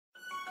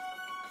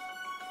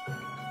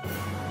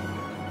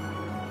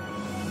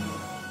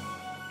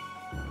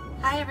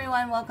Hi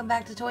everyone, welcome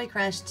back to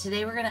ToyCrushed.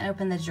 Today we're going to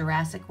open the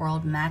Jurassic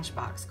World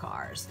Matchbox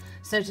cars.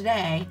 So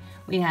today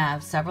we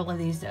have several of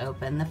these to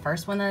open. The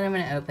first one that I'm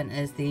going to open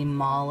is the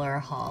Mauler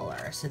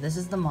hauler. So this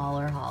is the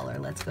Mauler hauler.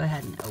 Let's go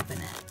ahead and open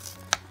it.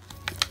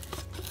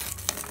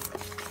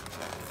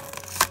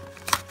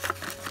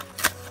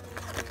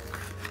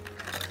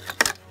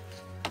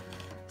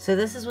 So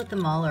this is what the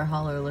Mauler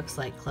hauler looks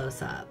like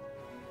close up.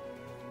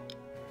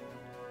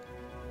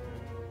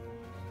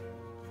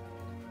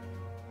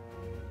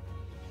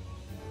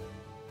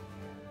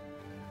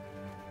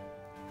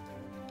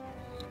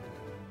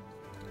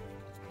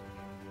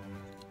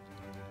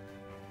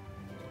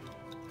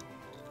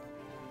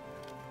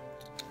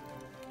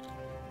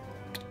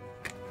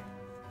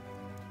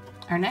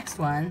 Our next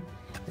one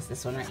is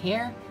this one right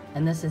here,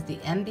 and this is the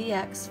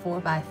MBX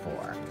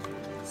 4x4.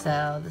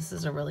 So this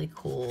is a really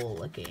cool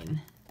looking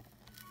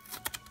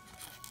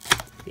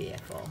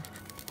vehicle.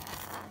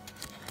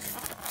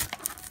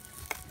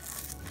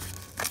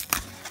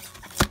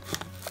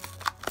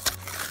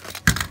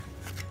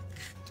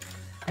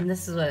 And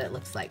this is what it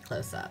looks like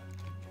close up.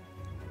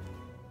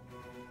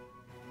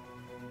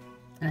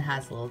 And it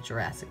has a little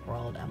Jurassic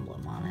World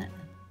emblem on it.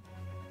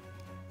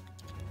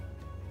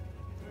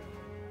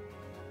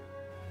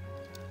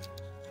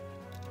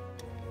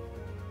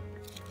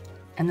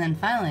 And then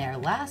finally our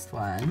last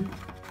one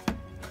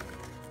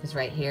is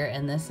right here,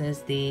 and this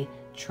is the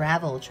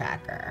travel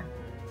tracker.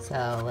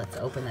 So let's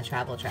open the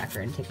travel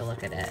tracker and take a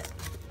look at it.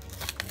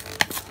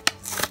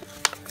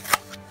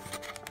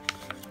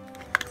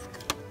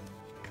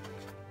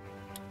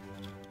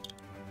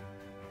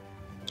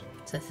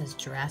 So it says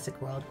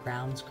Jurassic World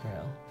Grounds Crew.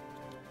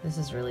 This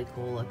is really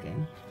cool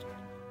looking.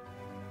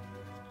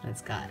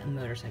 It's got a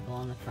motorcycle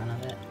on the front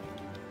of it.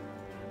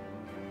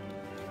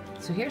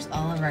 So here's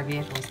all of our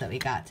vehicles that we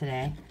got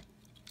today.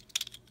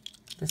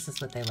 This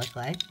is what they look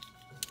like.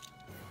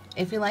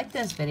 If you like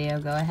this video,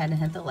 go ahead and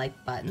hit the like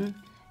button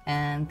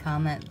and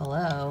comment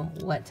below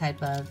what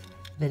type of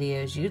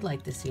videos you'd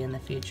like to see in the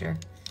future.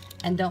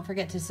 And don't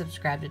forget to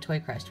subscribe to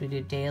ToyCrushed. We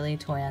do daily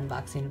toy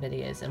unboxing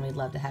videos and we'd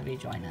love to have you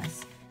join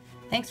us.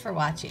 Thanks for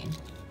watching.